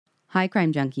Hi,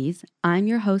 Crime Junkies. I'm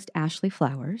your host, Ashley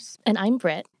Flowers. And I'm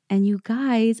Britt. And you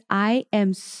guys, I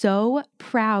am so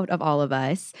proud of all of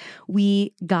us.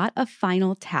 We got a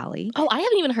final tally. Oh, I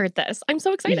haven't even heard this. I'm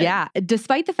so excited. Yeah,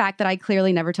 despite the fact that I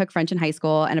clearly never took French in high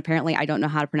school, and apparently I don't know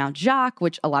how to pronounce Jacques,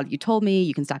 which a lot of you told me.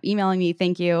 You can stop emailing me.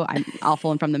 Thank you. I'm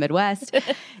awful and from the Midwest.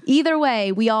 Either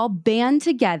way, we all band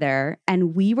together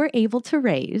and we were able to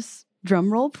raise,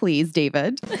 drum roll please,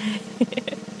 David,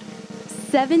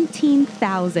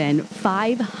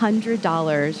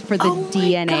 $17,500 for the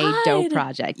DNA Doe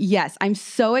project. Yes, I'm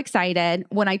so excited.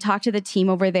 When I talked to the team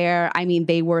over there, I mean,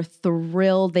 they were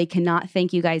thrilled. They cannot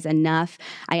thank you guys enough.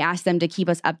 I asked them to keep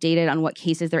us updated on what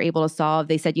cases they're able to solve.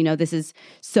 They said, this is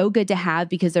so good to have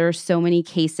because there are so many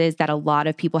cases that a lot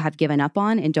of people have given up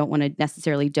on and don't want to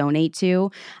necessarily donate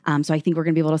to. So I think we're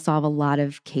going to be able to solve a lot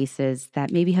of cases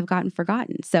that maybe have gotten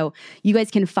forgotten. So you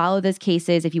guys can follow those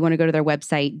cases if you want to go to their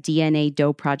website, DNADoeProject.org.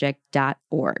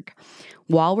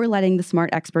 While we're letting the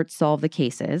smart experts solve the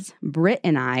cases, Britt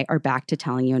and I are back to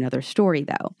telling you another story,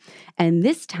 though. And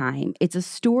this time, it's a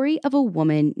story of a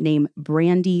woman named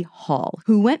Brandy Hall,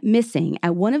 who went missing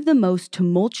at one of the most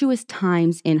tumultuous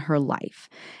times in her life.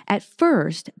 At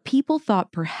first, people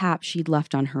thought perhaps she'd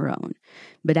left on her own.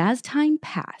 But as time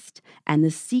passed and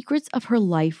the secrets of her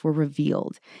life were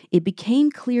revealed, it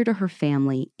became clear to her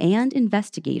family and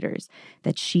investigators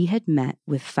that she had met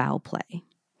with foul play.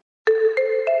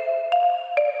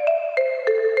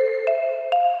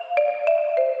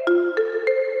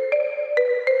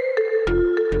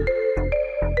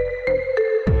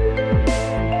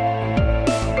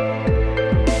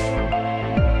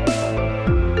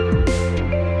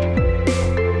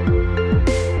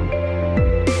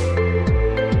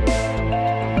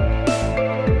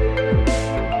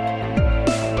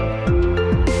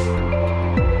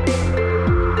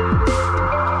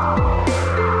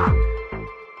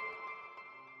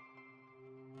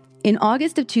 In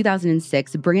August of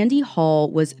 2006, Brandy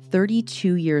Hall was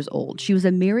 32 years old. She was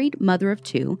a married mother of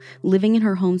two, living in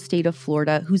her home state of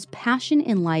Florida, whose passion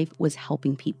in life was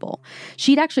helping people.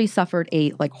 She'd actually suffered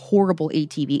a horrible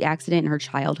ATV accident in her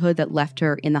childhood that left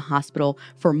her in the hospital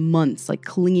for months,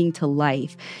 clinging to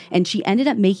life. And she ended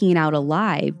up making it out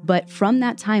alive. But from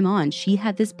that time on, she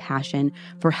had this passion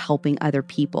for helping other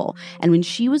people. And when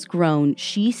she was grown,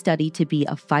 she studied to be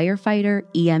a firefighter,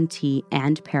 EMT,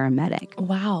 and paramedic.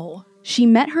 Wow. She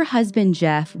met her husband,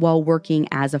 Jeff, while working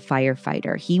as a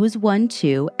firefighter. He was one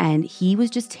too, and he was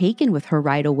just taken with her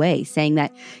right away, saying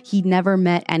that he'd never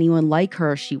met anyone like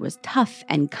her. She was tough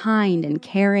and kind and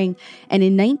caring. And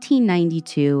in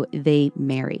 1992, they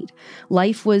married.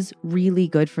 Life was really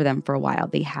good for them for a while.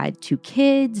 They had 2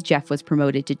 kids. Jeff was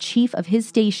promoted to chief of his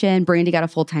station. Brandy got a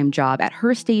full-time job at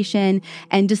her station.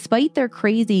 And despite their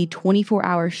crazy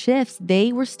 24-hour shifts,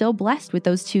 they were still blessed with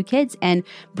those 2 kids. And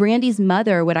Brandy's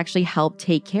mother would actually help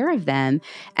take care of them.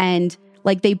 And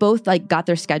they both got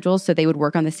their schedules, so they would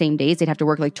work on the same days. They'd have to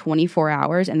work 24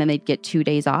 hours and then they'd get 2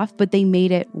 days off, but they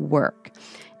made it work.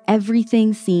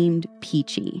 Everything seemed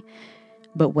peachy.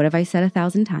 But what have I said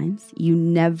 1,000 times? You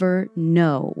never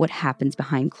know what happens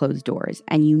behind closed doors,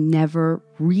 and you never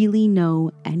really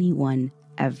know anyone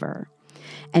ever.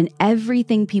 And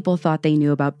everything people thought they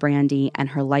knew about Brandy and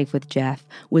her life with Jeff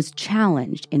was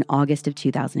challenged in August of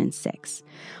 2006.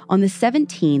 On the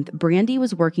 17th, Brandy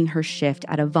was working her shift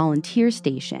at a volunteer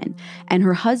station, and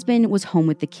her husband was home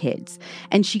with the kids.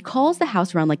 And she calls the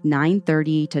house around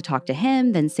 9:30 to talk to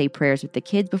him, then say prayers with the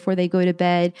kids before they go to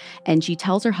bed, and she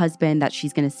tells her husband that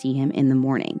she's going to see him in the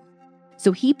morning.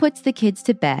 So he puts the kids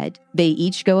to bed, they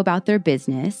each go about their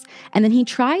business, and then he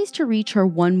tries to reach her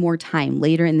one more time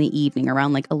later in the evening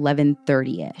around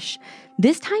 11:30-ish.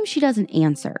 This time she doesn't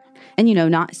answer. And,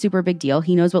 not super big deal.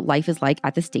 He knows what life is like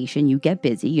at the station. You get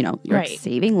busy, you're right.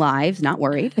 Saving lives, not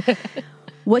worried.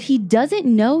 What he doesn't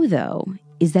know, though,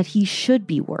 is that he should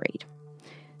be worried.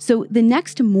 So the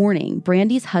next morning,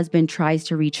 Brandy's husband tries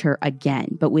to reach her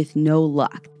again, but with no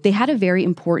luck. They had a very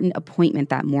important appointment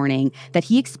that morning that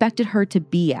he expected her to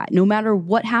be at. No matter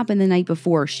what happened the night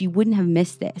before, she wouldn't have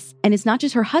missed this. And it's not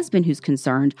just her husband who's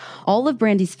concerned. All of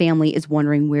Brandy's family is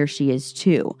wondering where she is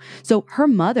too. So her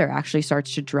mother actually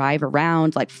starts to drive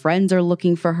around, friends are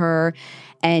looking for her.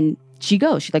 And she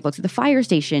goes, she looks at the fire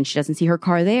station. She doesn't see her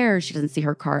car there. She doesn't see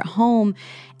her car at home.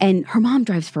 And her mom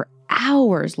drives for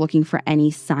hours looking for any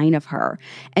sign of her.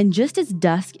 And just as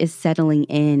dusk is settling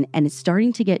in and it's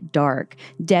starting to get dark,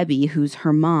 Debbie, who's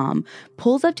her mom,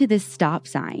 pulls up to this stop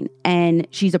sign and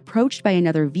she's approached by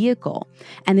another vehicle.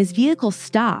 And this vehicle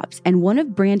stops and one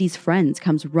of Brandy's friends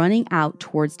comes running out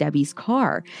towards Debbie's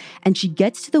car. And she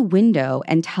gets to the window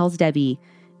and tells Debbie,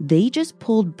 they just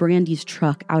pulled Brandy's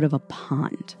truck out of a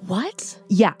pond. What?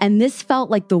 Yeah, and this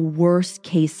felt like the worst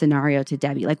case scenario to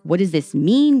Debbie. Like, what does this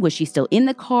mean? Was she still in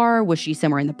the car? Was she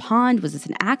somewhere in the pond? Was this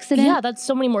an accident? Yeah, that's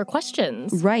so many more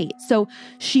questions. Right. So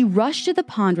she rushed to the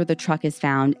pond where the truck is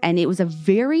found, and it was a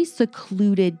very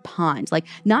secluded pond. Like,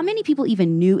 not many people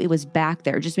even knew it was back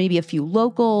there, just maybe a few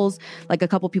locals, like a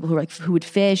couple people who would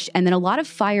fish, and then a lot of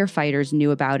firefighters knew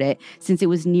about it since it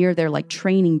was near their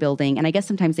training building, and I guess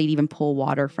sometimes they'd even pull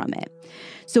water from it.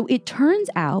 So it turns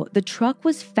out the truck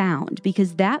was found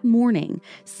because that morning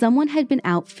someone had been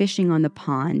out fishing on the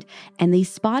pond and they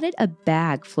spotted a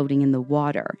bag floating in the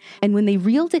water. And when they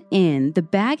reeled it in, the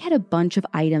bag had a bunch of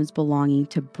items belonging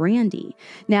to Brandy.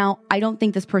 Now, I don't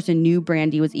think this person knew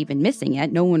Brandy was even missing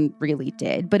yet. No one really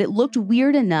did, but it looked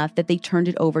weird enough that they turned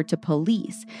it over to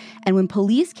police. And when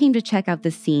police came to check out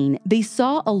the scene, they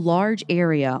saw a large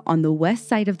area on the west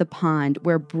side of the pond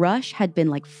where brush had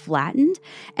been flattened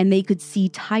and they could see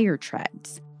tire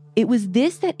treads. It was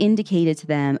this that indicated to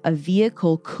them a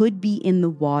vehicle could be in the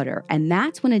water, and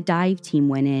that's when a dive team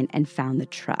went in and found the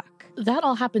truck. That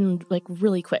all happened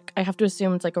really quick. I have to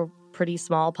assume it's a pretty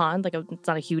small pond, it's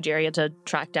not a huge area to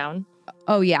track down.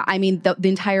 Oh yeah, I mean the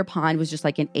entire pond was just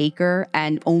an acre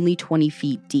and only 20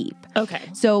 feet deep. Okay.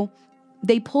 So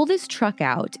they pull this truck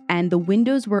out and the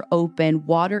windows were open,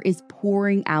 water is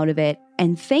pouring out of it,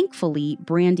 and thankfully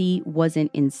Brandy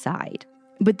wasn't inside.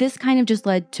 But this kind of just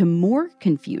led to more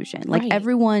confusion. Right.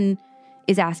 Everyone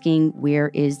is asking, where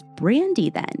is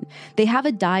Brandy then? They have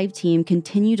a dive team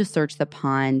continue to search the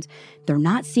pond. They're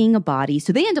not seeing a body,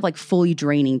 so they end up fully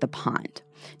draining the pond.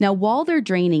 Now, while they're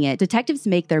draining it, detectives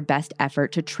make their best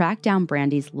effort to track down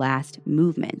Brandy's last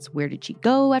movements. Where did she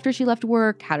go after she left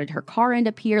work? How did her car end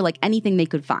up here? Anything they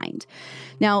could find.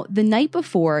 Now, the night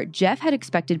before, Jeff had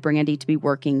expected Brandy to be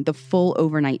working the full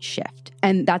overnight shift,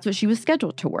 and that's what she was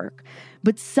scheduled to work.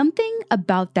 But something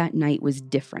about that night was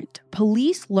different.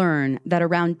 Police learned that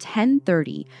around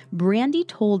 10:30, Brandy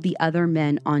told the other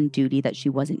men on duty that she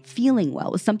wasn't feeling well.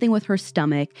 It was something with her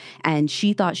stomach, and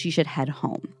she thought she should head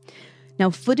home. Now,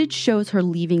 footage shows her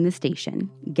leaving the station,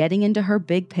 getting into her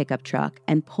big pickup truck,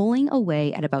 and pulling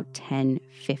away at about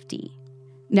 10:50.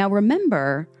 Now,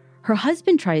 remember, her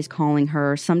husband tries calling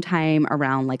her sometime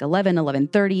around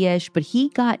 11:30-ish, but he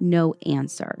got no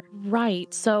answer.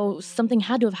 Right. So something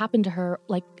had to have happened to her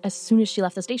as soon as she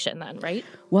left the station then, right?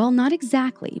 Well, not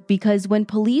exactly, because when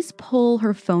police pull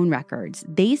her phone records,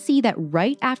 they see that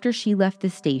right after she left the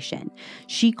station,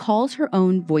 she calls her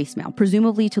own voicemail,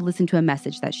 presumably to listen to a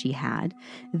message that she had.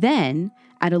 Then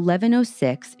at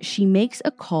 11:06, she makes a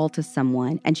call to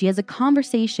someone and she has a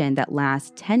conversation that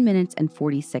lasts 10 minutes and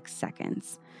 46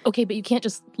 seconds. Okay, but you can't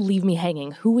just leave me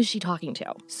hanging. Who was she talking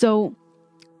to? So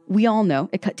we all know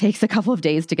it takes a couple of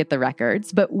days to get the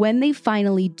records, but when they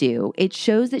finally do, it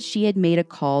shows that she had made a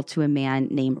call to a man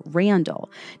named Randall.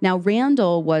 Now,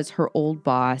 Randall was her old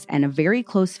boss and a very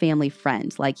close family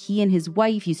friend. He and his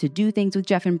wife used to do things with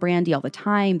Jeff and Brandy all the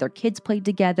time. Their kids played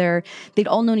together. They'd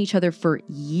all known each other for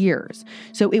years.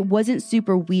 So it wasn't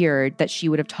super weird that she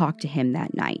would have talked to him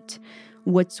that night.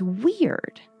 What's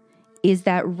weird is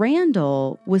that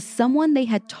Randall was someone they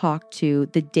had talked to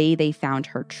the day they found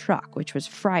her truck, which was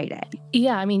Friday.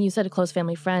 Yeah, I mean, you said a close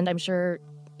family friend. I'm sure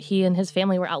he and his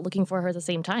family were out looking for her at the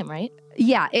same time, right?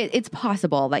 Yeah, it's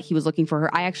possible that he was looking for her.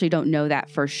 I actually don't know that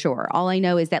for sure. All I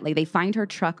know is that they find her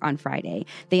truck on Friday.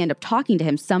 They end up talking to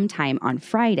him sometime on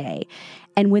Friday.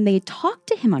 And when they talked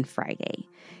to him on Friday,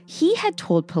 he had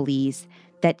told police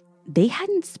that they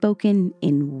hadn't spoken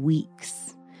in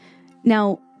weeks.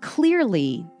 Now,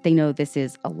 clearly, they know this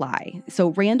is a lie. So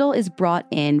Randall is brought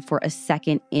in for a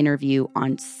second interview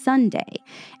on Sunday,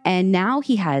 and now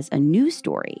he has a new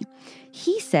story.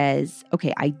 He says,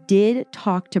 okay, I did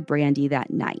talk to Brandy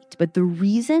that night, but the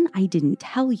reason I didn't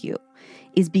tell you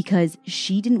is because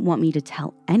she didn't want me to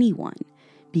tell anyone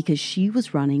because she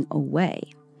was running away.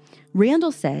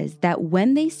 Randall says that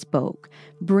when they spoke,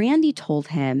 Brandy told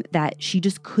him that she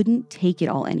just couldn't take it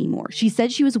all anymore. She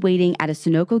said she was waiting at a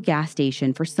Sunoco gas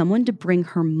station for someone to bring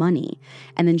her money,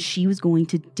 and then she was going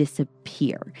to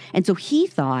disappear. And so he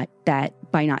thought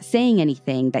that by not saying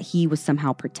anything, that he was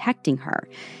somehow protecting her.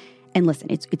 And listen,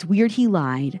 it's weird he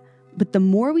lied, but the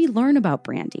more we learn about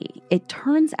Brandy, it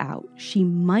turns out she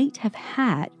might have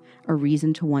had a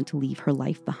reason to want to leave her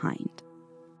life behind.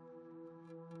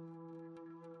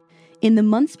 In the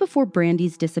months before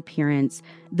Brandy's disappearance,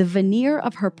 the veneer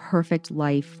of her perfect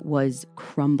life was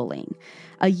crumbling.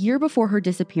 A year before her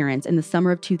disappearance, in the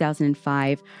summer of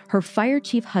 2005, her fire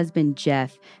chief husband,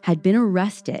 Jeff, had been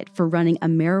arrested for running a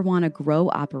marijuana grow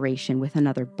operation with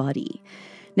another buddy.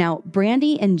 Now,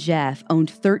 Brandy and Jeff owned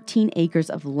 13 acres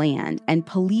of land, and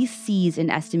police seized an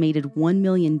estimated $1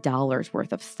 million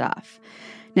worth of stuff.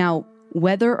 Now,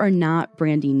 whether or not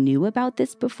Brandy knew about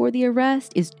this before the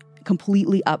arrest is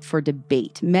completely up for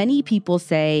debate. Many people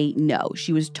say no,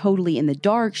 she was totally in the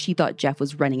dark. She thought Jeff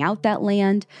was renting out that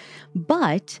land.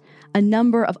 But a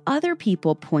number of other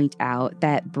people point out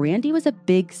that Brandy was a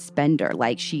big spender.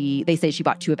 Like they say she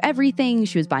bought 2 of everything.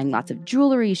 She was buying lots of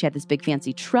jewelry. She had this big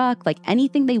fancy truck. Like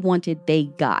anything they wanted, they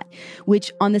got,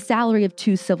 which on the salary of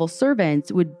 2 civil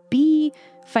servants would be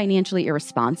financially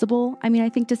irresponsible, I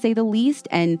think, to say the least.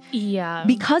 And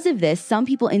because of this, some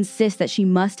people insist that she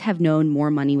must have known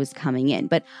more money was coming in.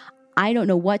 But I don't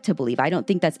know what to believe. I don't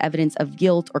think that's evidence of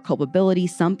guilt or culpability.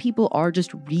 Some people are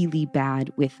just really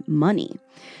bad with money.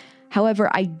 However,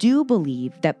 I do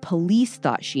believe that police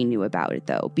thought she knew about it,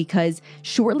 though, because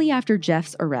shortly after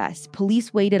Jeff's arrest,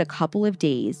 police waited a couple of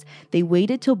days. They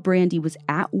waited till Brandy was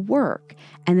at work,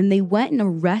 and then they went and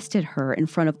arrested her in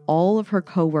front of all of her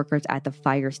coworkers at the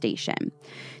fire station.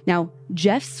 Now,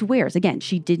 Jeff swears, again,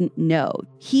 she didn't know.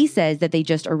 He says that they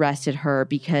just arrested her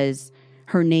because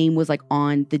her name was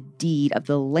on the deed of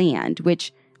the land,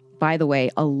 which, by the way,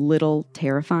 a little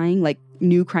terrifying.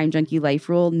 New crime junkie life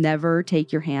rule, never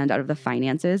take your hand out of the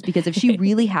finances, because if she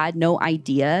really had no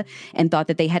idea and thought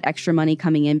that they had extra money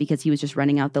coming in because he was just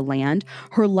renting out the land,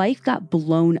 her life got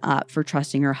blown up for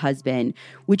trusting her husband,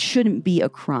 which shouldn't be a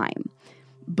crime.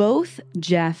 Both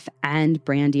Jeff and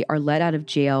Brandy are let out of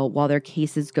jail while their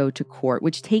cases go to court,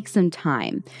 which takes some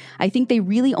time. I think they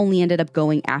really only ended up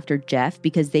going after Jeff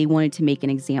because they wanted to make an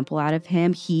example out of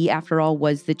him. He, after all,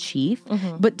 was the chief.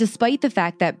 Mm-hmm. But despite the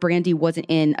fact that Brandy wasn't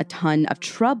in a ton of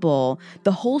trouble,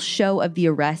 the whole show of the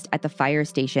arrest at the fire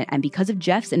station, and because of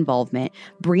Jeff's involvement,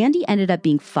 Brandy ended up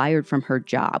being fired from her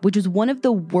job, which was one of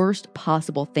the worst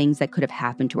possible things that could have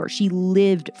happened to her. She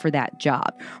lived for that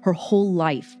job. Her whole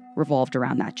life revolved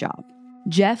around that job.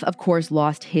 Jeff, of course,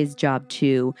 lost his job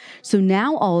too. So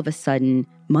now all of a sudden,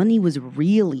 money was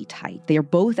really tight. They are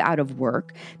both out of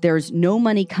work. There's no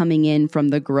money coming in from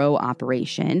the grow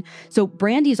operation. So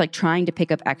Brandy's trying to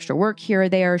pick up extra work here or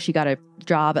there. She got a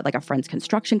job at a friend's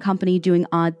construction company doing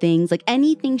odd things,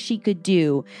 anything she could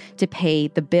do to pay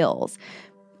the bills.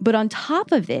 But on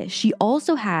top of this, she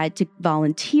also had to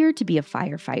volunteer to be a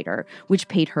firefighter, which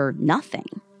paid her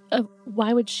nothing.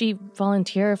 Why would she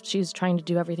volunteer if she's trying to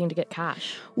do everything to get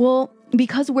cash? Well,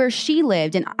 because where she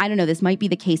lived, and I don't know, this might be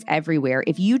the case everywhere,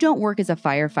 if you don't work as a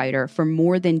firefighter for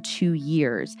more than 2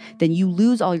 years, then you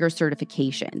lose all your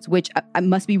certifications, which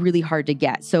must be really hard to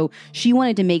get. So she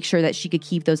wanted to make sure that she could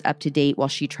keep those up to date while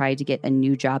she tried to get a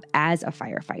new job as a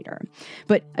firefighter.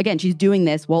 But again, she's doing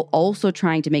this while also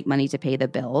trying to make money to pay the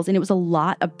bills, and it was a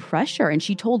lot of pressure. And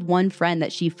she told one friend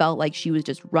that she felt like she was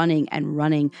just running and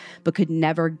running, but could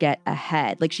never get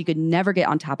ahead. She could never get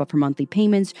on top of her monthly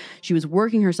payments. She was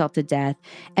working herself to death.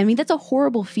 That's a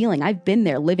horrible feeling. I've been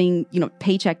there living,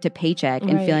 paycheck to paycheck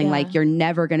and feeling like you're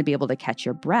never going to be able to catch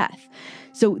your breath.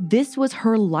 So this was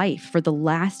her life for the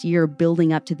last year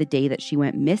building up to the day that she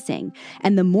went missing.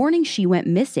 And the morning she went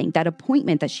missing, that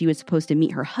appointment that she was supposed to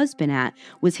meet her husband at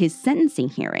was his sentencing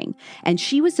hearing. And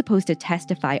she was supposed to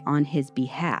testify on his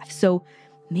behalf. So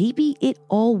maybe it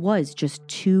all was just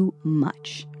too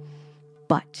much.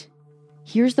 But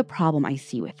here's the problem I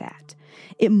see with that.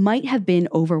 It might have been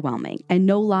overwhelming. And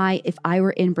no lie, if I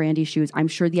were in Brandy's shoes, I'm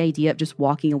sure the idea of just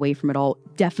walking away from it all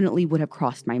definitely would have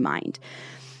crossed my mind.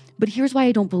 But here's why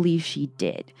I don't believe she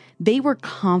did. They were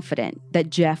confident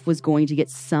that Jeff was going to get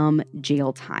some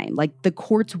jail time. The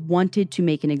courts wanted to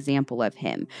make an example of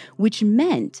him, which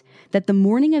meant that the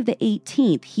morning of the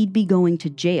 18th, he'd be going to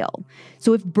jail.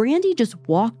 So if Brandy just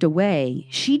walked away,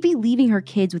 she'd be leaving her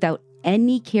kids without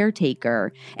any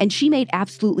caretaker, and she made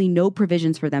absolutely no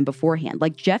provisions for them beforehand.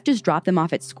 Jeff just dropped them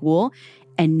off at school,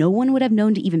 and no one would have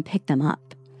known to even pick them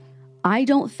up. I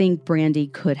don't think Brandy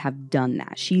could have done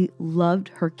that. She loved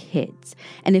her kids,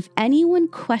 and if anyone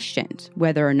questioned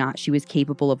whether or not she was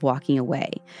capable of walking away,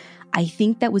 I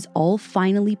think that was all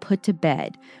finally put to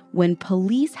bed when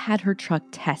police had her truck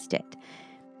tested,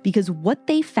 because what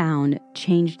they found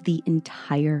changed the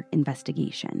entire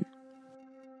investigation.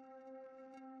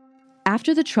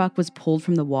 After the truck was pulled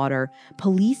from the water,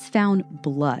 police found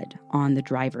blood on the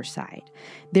driver's side.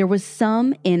 There was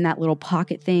some in that little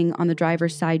pocket thing on the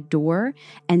driver's side door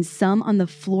and some on the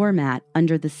floor mat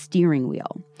under the steering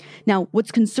wheel. Now,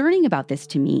 what's concerning about this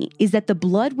to me is that the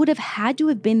blood would have had to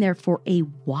have been there for a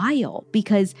while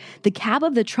because the cab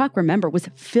of the truck, remember, was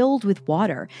filled with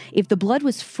water. If the blood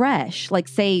was fresh,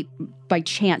 say by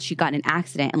chance she got in an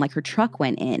accident and her truck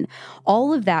went in,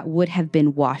 all of that would have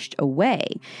been washed away.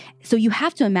 So you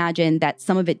have to imagine that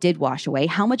some of it did wash away.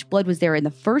 How much blood was there in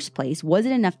the first place? Was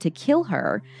it enough to kill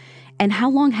her? And how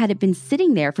long had it been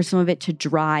sitting there for some of it to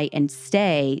dry and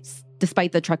stay,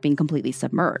 despite the truck being completely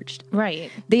submerged?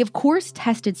 Right. They, of course,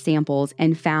 tested samples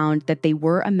and found that they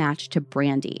were a match to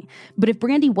Brandy. But if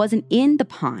Brandy wasn't in the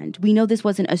pond, we know this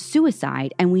wasn't a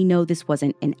suicide, and we know this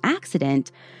wasn't an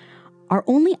accident. Our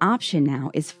only option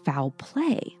now is foul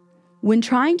play. When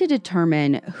trying to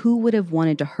determine who would have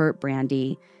wanted to hurt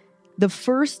Brandy, the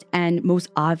first and most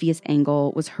obvious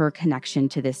angle was her connection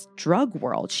to this drug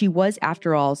world. She was,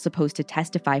 after all, supposed to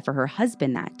testify for her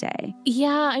husband that day.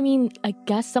 Yeah, I mean, I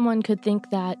guess someone could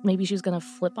think that maybe she was going to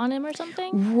flip on him or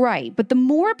something. Right, but the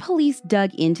more police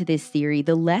dug into this theory,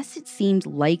 the less it seemed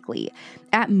likely.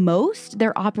 At most,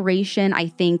 their operation, I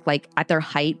think, like at their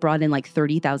height, brought in like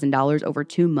 $30,000 over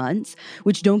 2 months,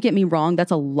 which, don't get me wrong,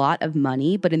 that's a lot of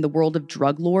money. But in the world of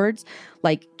drug lords,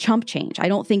 like chump change. I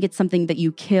don't think it's something that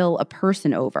you kill a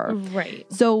person over. Right.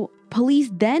 So police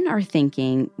then are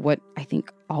thinking what I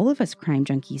think all of us crime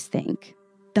junkies think: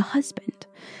 the husband.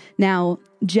 Now,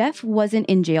 Jeff wasn't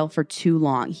in jail for too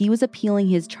long. He was appealing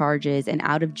his charges and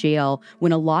out of jail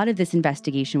when a lot of this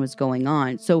investigation was going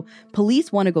on. So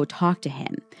police want to go talk to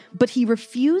him, but he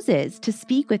refuses to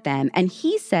speak with them. And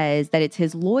he says that it's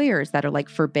his lawyers that are like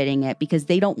forbidding it because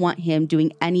they don't want him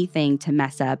doing anything to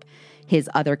mess up his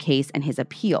other case and his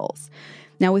appeals.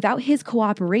 Now, without his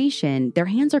cooperation, their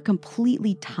hands are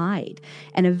completely tied.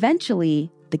 And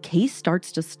eventually, the case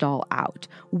starts to stall out.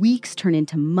 Weeks turn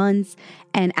into months.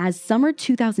 And as summer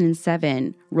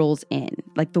 2007 rolls in,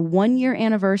 like the 1-year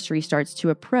anniversary starts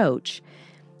to approach,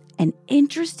 an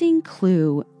interesting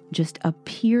clue just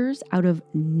appears out of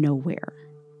nowhere.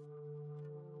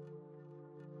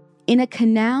 In a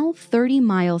canal 30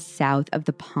 miles south of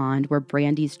the pond where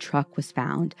Brandy's truck was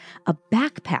found, a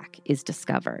backpack is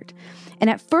discovered. And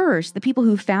at first, the people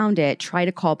who found it try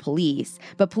to call police,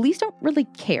 but police don't really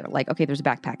care. Like, okay, there's a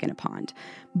backpack in a pond.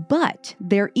 But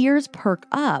their ears perk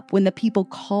up when the people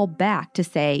call back to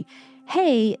say,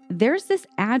 hey, there's this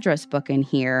address book in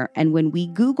here. And when we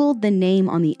Googled the name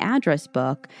on the address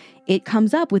book, it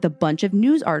comes up with a bunch of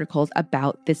news articles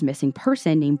about this missing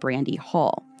person named Brandy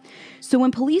Hall. So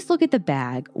when police look at the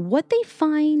bag, what they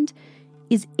find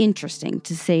is interesting,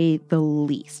 to say the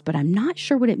least, but I'm not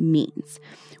sure what it means.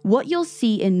 What you'll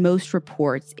see in most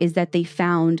reports is that they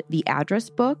found the address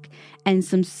book and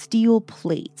some steel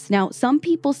plates. Now, some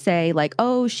people say like,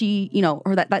 oh, she,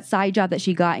 or that side job that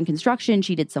she got in construction,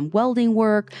 she did some welding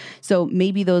work, so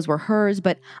maybe those were hers.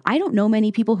 But I don't know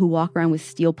many people who walk around with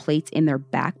steel plates in their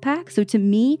backpack. So to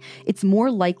me, it's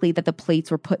more likely that the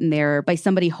plates were put in there by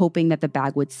somebody hoping that the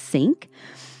bag would sink.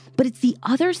 But it's the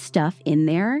other stuff in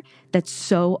there that's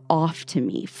so off to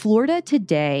me. Florida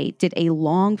Today did a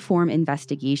long-form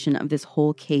investigation of this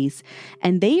whole case,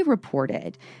 and they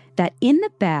reported that in the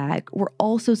bag were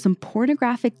also some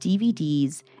pornographic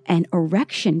DVDs and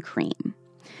erection cream.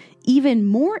 Even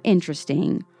more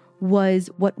interesting was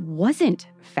what wasn't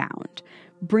found.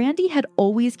 Brandy had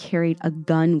always carried a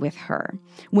gun with her.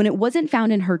 When it wasn't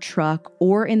found in her truck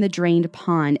or in the drained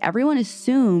pond, everyone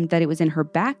assumed that it was in her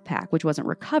backpack, which wasn't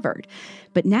recovered.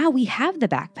 But now we have the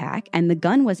backpack, and the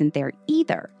gun wasn't there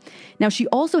either. Now, she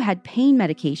also had pain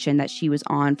medication that she was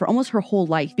on for almost her whole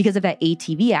life because of that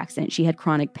ATV accident. She had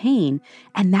chronic pain,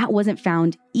 and that wasn't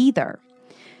found either.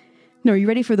 Now, are you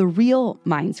ready for the real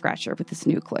mind scratcher with this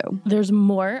new clue? There's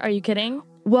more? Are you kidding?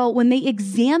 Well, when they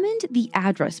examined the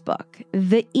address book,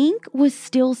 the ink was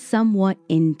still somewhat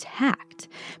intact.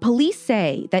 Police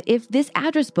say that if this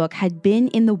address book had been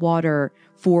in the water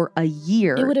for a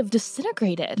year, it would have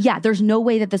disintegrated. Yeah, there's no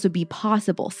way that this would be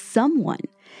possible. Someone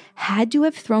had to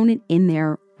have thrown it in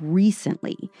there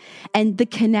recently. And the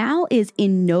canal is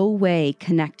in no way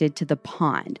connected to the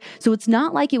pond. So it's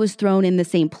not like it was thrown in the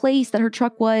same place that her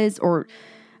truck was or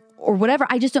whatever.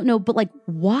 I just don't know. But like,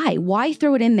 why? Why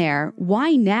throw it in there?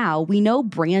 Why now? We know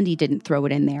Brandy didn't throw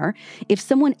it in there. If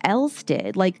someone else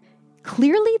did, like,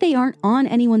 clearly they aren't on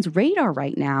anyone's radar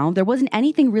right now. There wasn't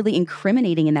anything really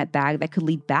incriminating in that bag that could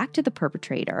lead back to the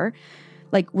perpetrator.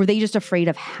 Like, were they just afraid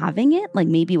of having it? Like,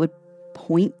 maybe it would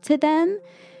point to them?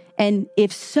 And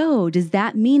if so, does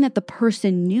that mean that the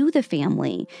person knew the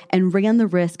family and ran the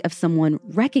risk of someone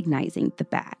recognizing the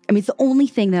bag? I mean, it's the only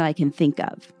thing that I can think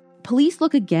of. Police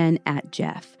look again at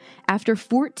Jeff. After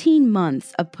 14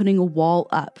 months of putting a wall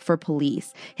up for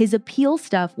police, his appeal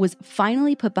stuff was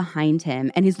finally put behind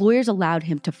him, and his lawyers allowed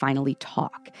him to finally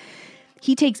talk.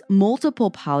 He takes multiple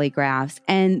polygraphs,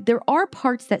 and there are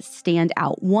parts that stand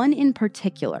out. One in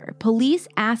particular, police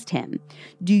asked him,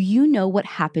 "Do you know what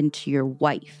happened to your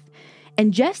wife?"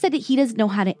 And Jeff said that he doesn't know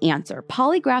how to answer.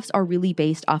 Polygraphs are really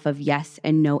based off of yes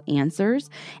and no answers.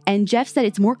 And Jeff said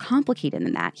it's more complicated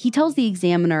than that. He tells the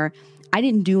examiner, I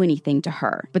didn't do anything to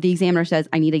her. But the examiner says,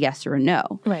 I need a yes or a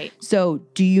no. Right. So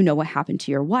do you know what happened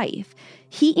to your wife?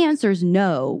 He answers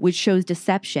no, which shows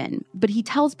deception. But he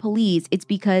tells police it's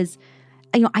because,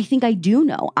 I think I do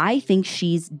know. I think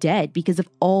she's dead because of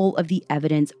all of the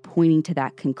evidence pointing to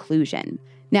that conclusion.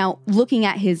 Now, looking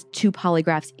at his 2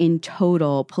 polygraphs in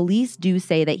total, police do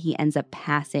say that he ends up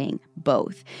passing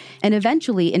both. And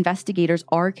eventually, investigators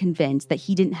are convinced that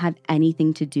he didn't have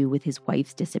anything to do with his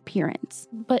wife's disappearance.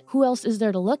 But who else is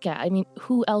there to look at? I mean,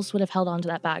 who else would have held onto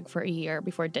that bag for a year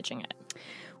before ditching it?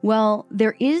 Well,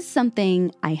 there is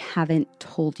something I haven't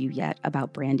told you yet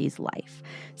about Brandy's life.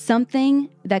 Something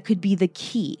that could be the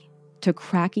key to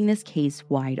cracking this case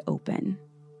wide open.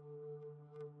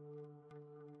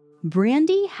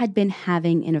 Brandy had been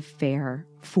having an affair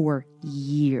for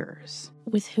years.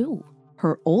 With who?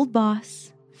 Her old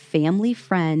boss, family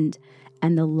friend,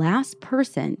 and the last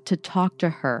person to talk to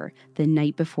her the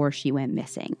night before she went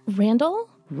missing. Randall?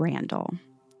 Randall.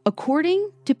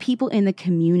 According to people in the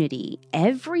community,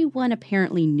 everyone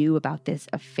apparently knew about this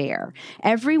affair.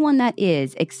 Everyone, that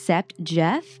is, except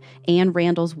Jeff and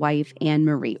Randall's wife, Anne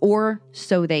Marie, or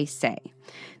so they say.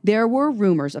 There were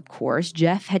rumors, of course.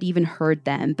 Jeff had even heard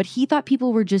them, but he thought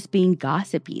people were just being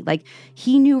gossipy. Like,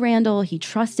 he knew Randall, he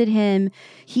trusted him.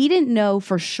 He didn't know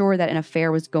for sure that an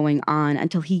affair was going on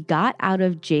until he got out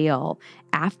of jail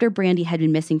after Brandy had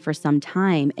been missing for some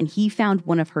time, and he found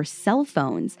one of her cell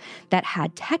phones that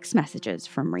had text messages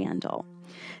from Randall.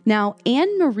 Now,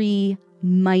 Anne Marie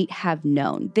might have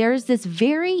known. There's this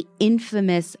very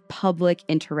infamous public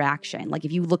interaction, like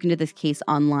if you look into this case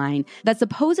online, that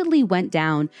supposedly went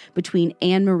down between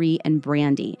Anne Marie and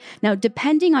Brandy. Now,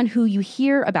 depending on who you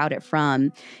hear about it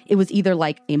from, it was either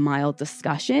like a mild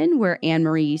discussion where Anne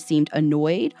Marie seemed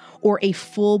annoyed, or a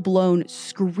full-blown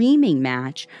screaming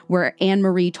match where Anne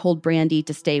Marie told Brandy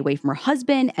to stay away from her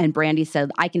husband, and Brandy said,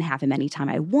 I can have him anytime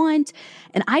I want.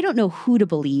 And I don't know who to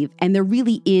believe, and there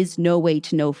really is no way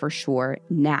to know for sure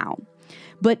now.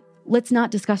 But let's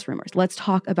not discuss rumors. Let's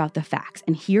talk about the facts.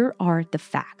 And here are the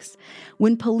facts.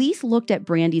 When police looked at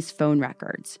Brandy's phone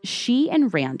records, she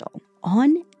and Randall,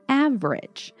 on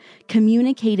average,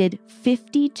 communicated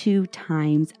 52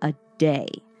 times a day.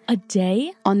 A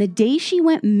day? On the day she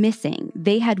went missing,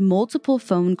 they had multiple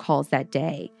phone calls that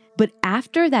day. But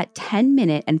after that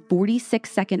 10-minute and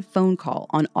 46-second phone call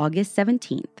on August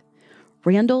 17th,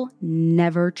 Randall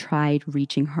never tried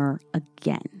reaching her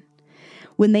again.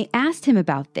 When they asked him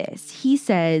about this, he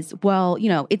says, well,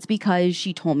 it's because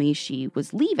she told me she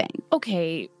was leaving.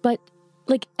 Okay, but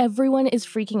everyone is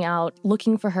freaking out,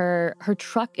 looking for her. Her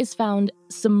truck is found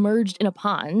submerged in a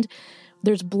pond.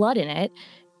 There's blood in it.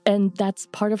 And that's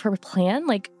part of her plan?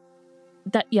 We're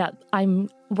going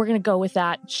to go with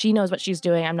that. She knows what she's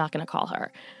doing. I'm not going to call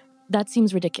her. That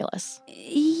seems ridiculous.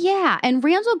 Yeah, and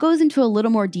Randall goes into a little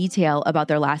more detail about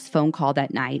their last phone call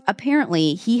that night.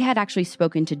 Apparently, he had actually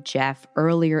spoken to Jeff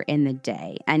earlier in the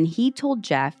day, and he told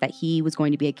Jeff that he was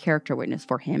going to be a character witness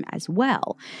for him as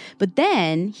well. But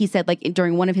then he said,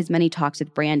 during one of his many talks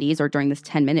with Brandy's, or during this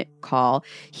 10-minute call,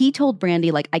 he told Brandy,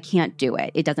 I can't do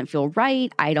it. It doesn't feel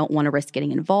right. I don't want to risk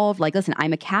getting involved. Listen,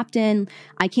 I'm a captain.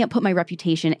 I can't put my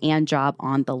reputation and job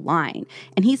on the line.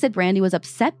 And he said Brandy was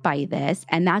upset by this,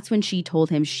 and that's when she told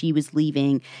him she was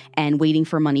leaving and waiting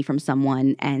for money from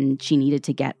someone and she needed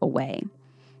to get away.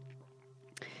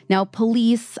 Now,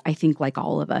 police, I think like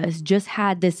all of us, just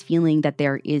had this feeling that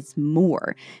there is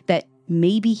more, that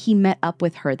maybe he met up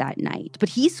with her that night. But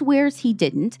he swears he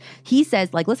didn't. He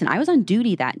says, listen, I was on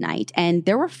duty that night, and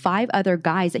there were 5 other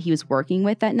guys that he was working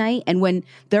with that night. And when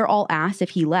they're all asked if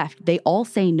he left, they all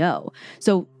say no.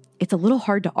 So it's a little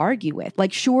hard to argue with.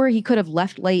 Sure, he could have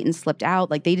left late and slipped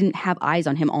out. They didn't have eyes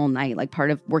on him all night.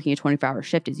 Part of working a 24-hour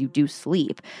shift is you do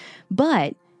sleep.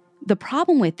 But the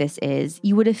problem with this is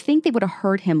you would have think they would have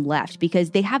heard him left,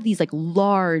 because they have these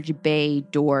large bay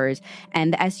doors,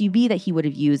 and the SUV that he would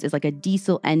have used is a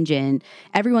diesel engine.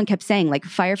 Everyone kept saying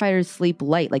firefighters sleep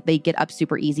light, they get up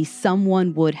super easy.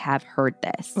 Someone would have heard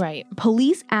this. Right.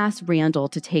 Police asked Randall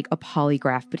to take a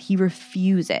polygraph, but he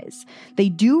refuses. They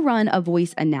do run a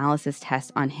voice analysis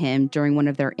test on him during one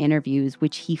of their interviews,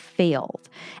 which he failed.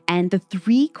 And the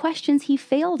 3 questions he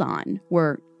failed on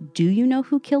were, do you know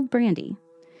who killed Brandy?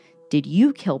 Did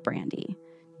you kill Brandy?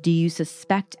 Do you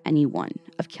suspect anyone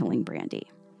of killing Brandy?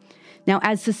 Now,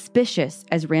 as suspicious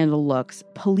as Randall looks,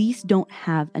 police don't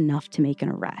have enough to make an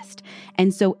arrest.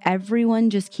 And so everyone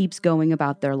just keeps going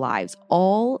about their lives,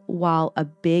 all while a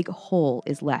big hole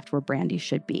is left where Brandy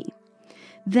should be.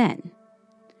 Then,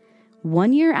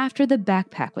 1 year after the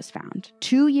backpack was found,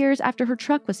 2 years after her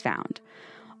truck was found,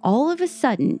 all of a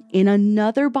sudden, in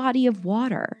another body of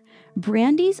water,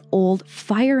 Brandy's old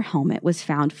fire helmet was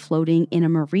found floating in a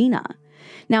marina.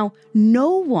 Now,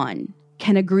 no one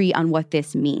can agree on what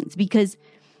this means because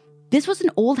this was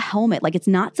an old helmet. Like, it's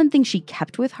not something she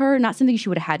kept with her, not something she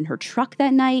would have had in her truck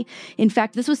that night. In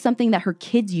fact, this was something that her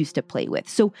kids used to play with.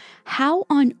 So how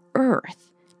on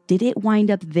earth did it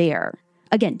wind up there?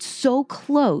 Again, so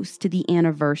close to the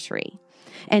anniversary.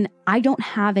 And I don't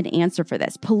have an answer for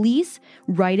this. Police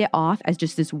write it off as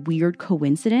just this weird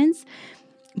coincidence,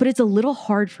 but it's a little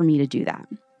hard for me to do that.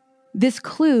 This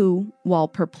clue, while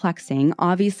perplexing,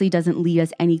 obviously doesn't lead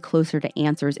us any closer to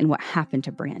answers in what happened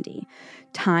to Brandy.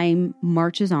 Time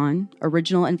marches on.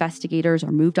 Original investigators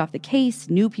are moved off the case.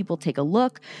 New people take a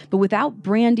look. But without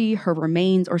Brandy, her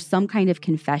remains, or some kind of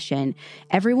confession,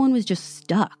 everyone was just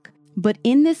stuck. But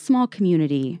in this small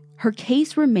community, her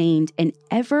case remained an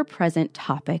ever-present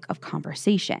topic of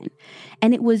conversation.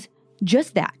 And it was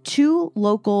just that, 2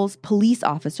 locals, police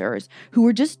officers, who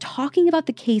were just talking about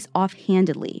the case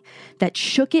offhandedly, that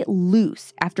shook it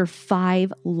loose after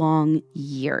 5 long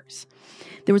years.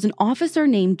 There was an officer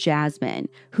named Jasmine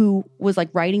who was like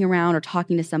riding around or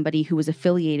talking to somebody who was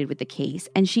affiliated with the case.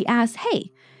 And she asked,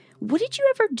 "Hey, what did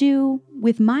you ever do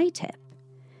with my tip?"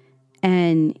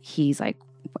 And he's like,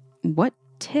 "What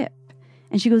tip?"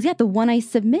 And she goes, "Yeah, the one I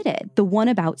submitted, the one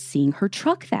about seeing her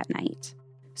truck that night."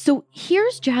 So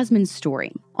here's Jasmine's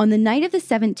story. On the night of the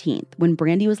 17th, when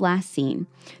Brandy was last seen,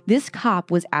 this cop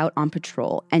was out on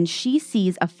patrol and she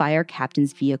sees a fire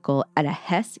captain's vehicle at a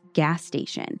Hess gas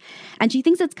station. And she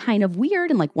thinks it's kind of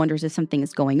weird and like wonders if something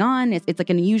is going on. It's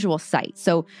like an unusual sight.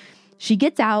 So she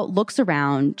gets out, looks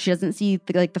around. She doesn't see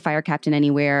the fire captain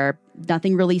anywhere.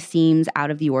 Nothing really seems out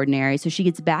of the ordinary. So she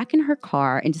gets back in her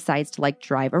car and decides to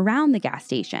drive around the gas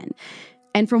station.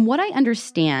 And from what I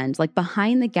understand,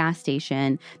 behind the gas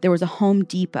station, there was a Home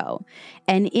Depot.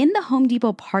 And in the Home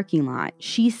Depot parking lot,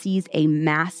 she sees a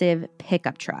massive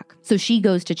pickup truck. So she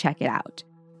goes to check it out.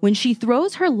 When she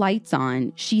throws her lights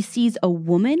on, she sees a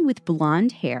woman with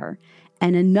blonde hair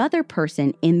and another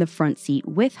person in the front seat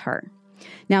with her.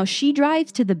 Now, she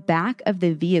drives to the back of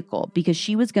the vehicle because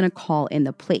she was going to call in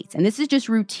the plates. And this is just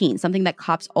routine, something that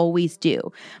cops always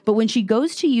do. But when she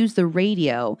goes to use the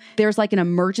radio, there's an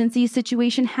emergency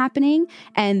situation happening,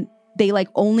 and they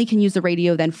only can use the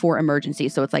radio then for emergency.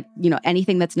 So it's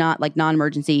anything that's not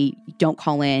non-emergency, don't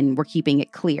call in, we're keeping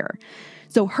it clear.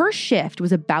 So her shift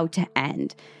was about to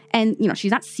end. And,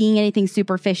 she's not seeing anything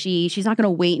super fishy. She's not going to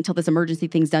wait until this emergency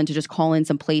thing's done to just call in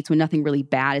some plates when nothing really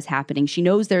bad is happening. She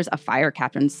knows there's a fire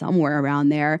captain somewhere around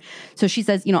there. So she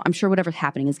says, I'm sure whatever's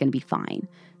happening is going to be fine.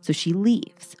 So she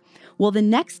leaves. Well, the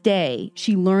next day,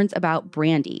 she learns about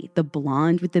Brandy, the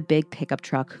blonde with the big pickup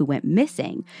truck who went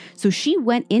missing. So she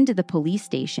went into the police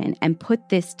station and put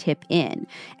this tip in.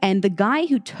 And the guy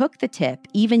who took the tip,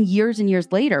 even years and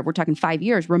years later, we're talking 5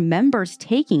 years, remembers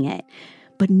taking it.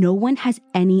 But no one has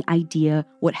any idea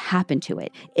what happened to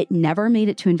it. It never made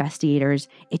it to investigators.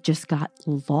 It just got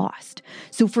lost.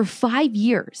 So for 5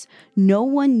 years, no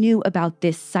one knew about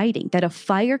this sighting, that a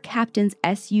fire captain's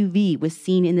SUV was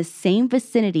seen in the same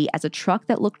vicinity as a truck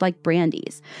that looked like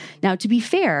Brandy's. Now, to be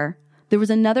fair, there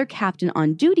was another captain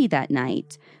on duty that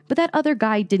night, but that other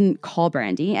guy didn't call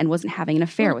Brandy and wasn't having an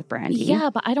affair with Brandy.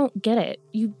 Yeah, but I don't get it.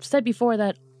 You said before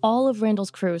that all of Randall's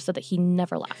crew said that he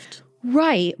never left.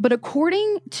 Right. But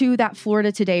according to that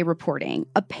Florida Today reporting,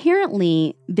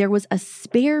 apparently there was a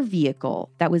spare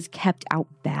vehicle that was kept out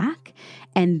back,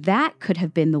 and that could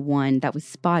have been the one that was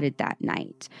spotted that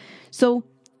night. So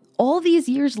all these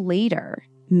years later,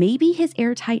 maybe his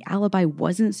airtight alibi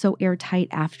wasn't so airtight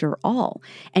after all.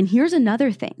 And here's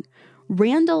another thing.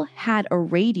 Randall had a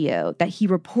radio that he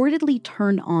reportedly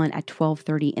turned on at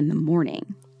 12:30 in the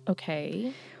morning.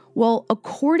 Okay. Well,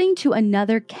 according to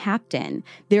another captain,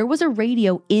 there was a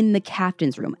radio in the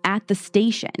captain's room at the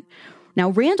station. Now,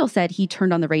 Randall said he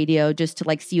turned on the radio just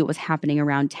to see what was happening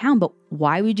around town. But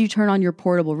why would you turn on your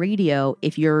portable radio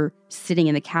if you're sitting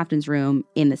in the captain's room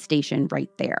in the station right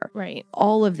there? Right.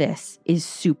 All of this is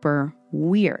super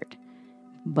weird.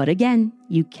 But again,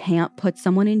 you can't put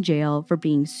someone in jail for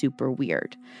being super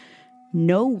weird.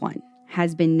 No one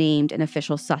has been named an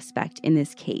official suspect in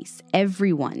this case.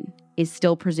 Everyone is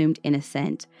still presumed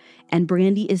innocent, and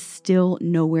Brandy is still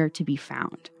nowhere to be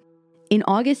found. In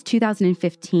August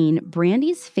 2015,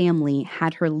 Brandy's family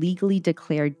had her legally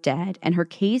declared dead, and her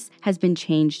case has been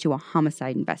changed to a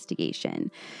homicide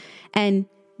investigation. And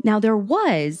Now, there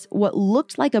was what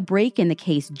looked like a break in the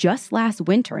case just last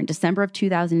winter in December of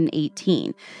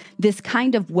 2018. This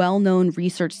kind of well-known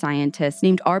research scientist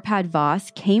named Arpad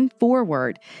Voss came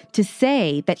forward to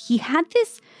say that he had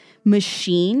this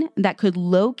machine that could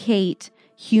locate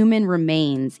human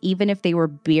remains, even if they were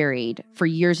buried for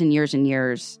years and years and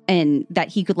years, and that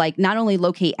he could like not only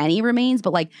locate any remains,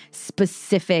 but like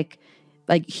specific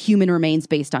like human remains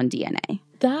based on DNA.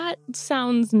 That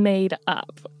sounds made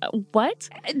up. What?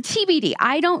 TBD.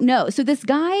 I don't know. So this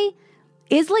guy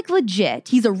is like legit.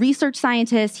 He's a research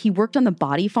scientist. He worked on the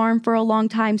body farm for a long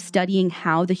time, studying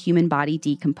how the human body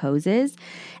decomposes.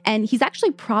 And he's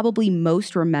actually probably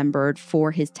most remembered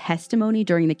for his testimony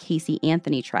during the Casey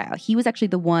Anthony trial. He was actually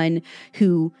the one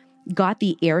who got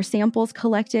the air samples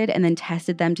collected and then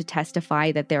tested them to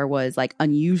testify that there was like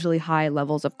unusually high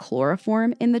levels of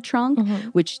chloroform in the trunk,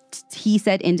 which he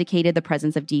said indicated the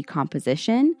presence of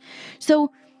decomposition.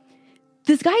 So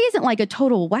this guy isn't like a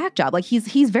total whack job. Like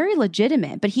he's very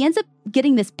legitimate, but he ends up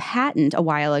getting this patent a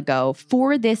while ago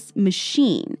for this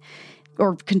machine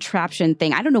or contraption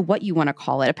thing. I don't know what you want to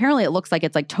call it. Apparently it looks like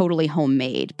it's like totally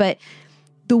homemade, but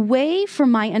the way from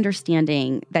my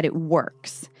understanding that it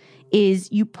works is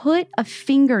you put a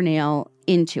fingernail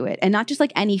into it, and not just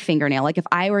like any fingernail. Like if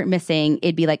I were missing,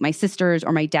 it'd be like my sister's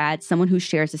or my dad's, someone who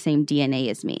shares the same DNA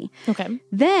as me. Okay.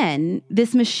 Then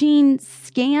this machine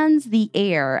scans the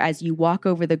air as you walk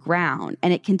over the ground,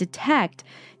 and it can detect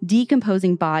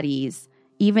decomposing bodies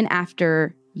even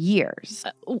after years.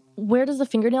 Where does the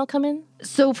fingernail come in?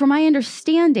 So from my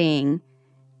understanding,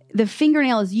 the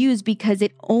fingernail is used because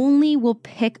it only will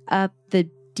pick up the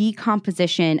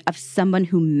decomposition of someone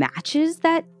who matches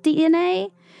that DNA.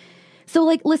 So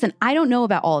like, listen, I don't know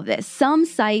about all of this. Some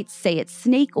sites say it's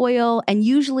snake oil, and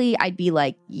usually I'd be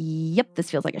like, yep,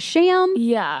 this feels like a sham.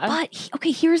 Yeah. But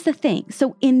okay, here's the thing.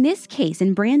 So in this case,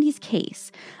 in Brandy's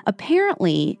case,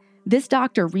 apparently this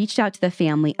doctor reached out to the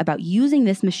family about using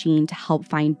this machine to help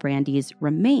find Brandy's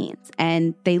remains.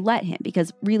 And they let him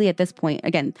because really at this point,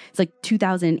 again, it's like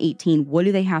 2018. What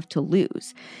do they have to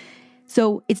lose?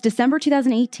 So it's December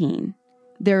 2018.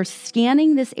 They're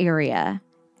scanning this area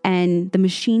and the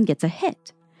machine gets a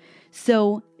hit.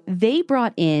 So they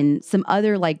brought in some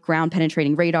other like ground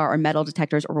penetrating radar or metal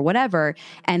detectors or whatever.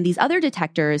 And these other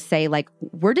detectors say like,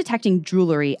 we're detecting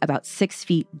jewelry about 6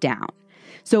 feet down.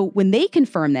 So when they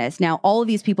confirm this, now all of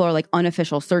these people are like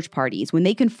unofficial search parties. When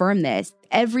they confirm this,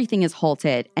 everything is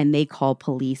halted and they call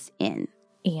police in.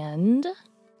 And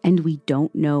we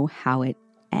don't know how it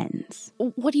ends.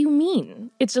 What do you mean?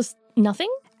 It's just nothing?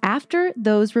 After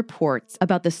those reports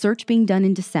about the search being done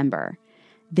in December,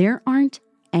 there aren't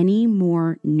any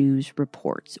more news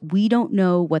reports. We don't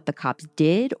know what the cops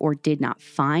did or did not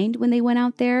find when they went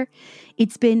out there.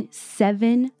 It's been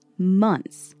 7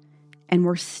 months and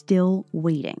we're still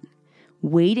waiting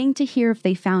to hear if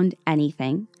they found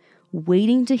anything,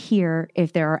 waiting to hear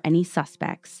if there are any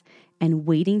suspects, and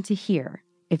waiting to hear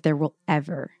if there will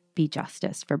ever be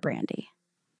justice for Brandy.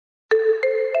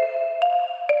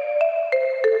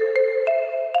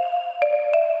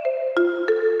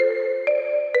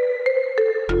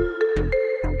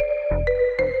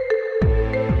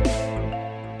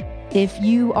 If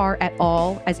you are at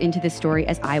all as into this story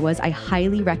as I was, I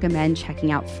highly recommend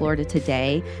checking out Florida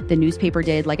Today. The newspaper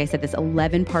did, like I said, this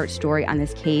 11-part story on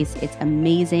this case. It's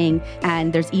amazing.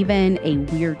 And there's even a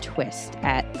weird twist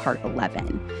at part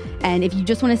 11. And if you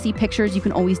just want to see pictures, you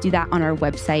can always do that on our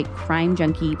website,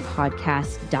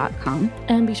 crimejunkiepodcast.com.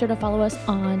 And be sure to follow us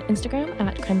on Instagram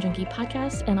at Crime Junkie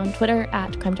Podcast and on Twitter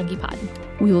at Crime Junkie Pod.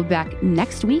 We will be back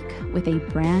next week with a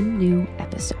brand new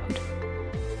episode.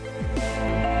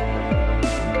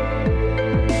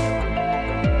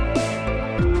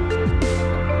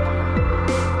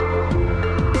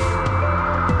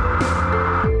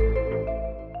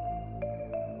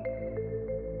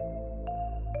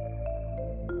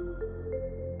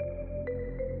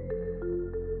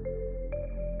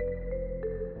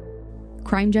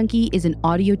 Crime Junkie is an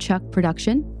Audio Chuck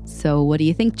production. So what do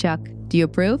you think, Chuck? Do you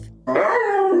approve?